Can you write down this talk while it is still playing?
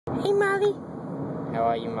Hey, Molly. How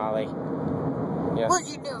are you, Molly? Yes. What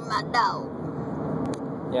you doing, my dog?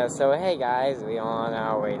 Yeah, so hey guys, we are on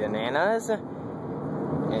our way to Nana's.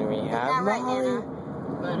 And we have right, Molly. Nana.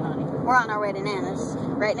 Good, honey. We're on our way to Nana's.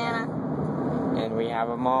 Right, Nana? And we have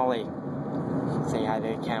a Molly. Say hi to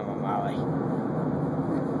the camera, Molly.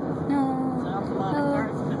 No. There's a lot of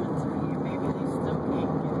cars coming through here. Maybe they still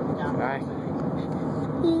can't get down. Right.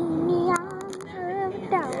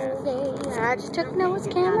 I just took Noah's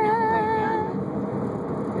camera.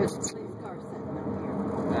 There's a police car sitting up here.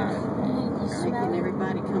 Making Smelly.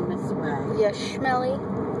 everybody come this way. Yeah, smelly.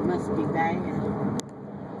 Must be bad.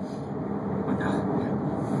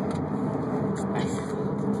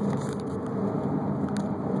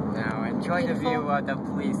 Now enjoy the view of the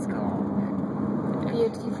police car.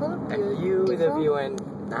 Beautiful. The view,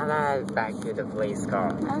 and Nana back to the police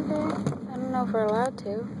car. Okay. I don't know if we're allowed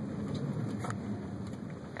to.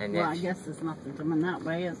 And Well, I guess there's nothing coming that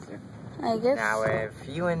way, is there? I guess. now if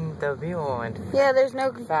you and the view and Yeah, there's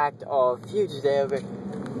no. fact or fugitive,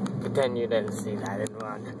 pretend you didn't see that and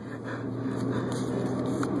run.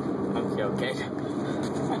 I'm joking.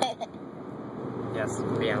 Yes,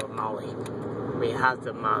 we have a Molly. We have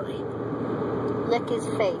the Molly. Lick his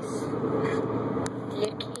face.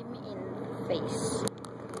 Lick him in the face.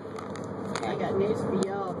 I got news for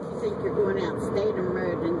y'all. If you think you're going out Statham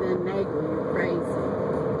Road and then Nagel, you're crazy.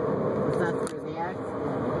 That's where the accident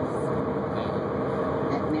was.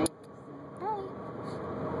 At Nagel.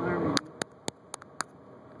 Harmony.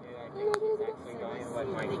 Actually going to lick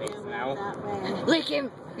my face now. Lick him.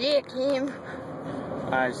 Lick him.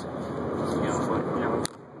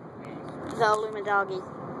 It's all Luma Doggy.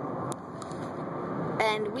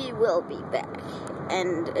 And we will be back.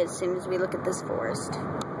 And as soon as we look at this forest.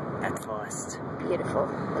 At first. Beautiful.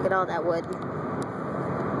 Look at all that wood.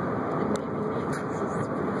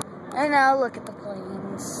 And now look at the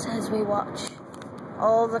planes as we watch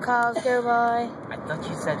all the cars go by. I thought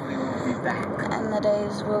you said we would be back. And the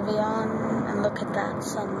days will be on. And look at that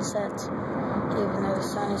sunset. Even though the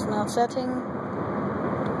sun is not setting.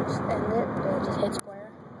 And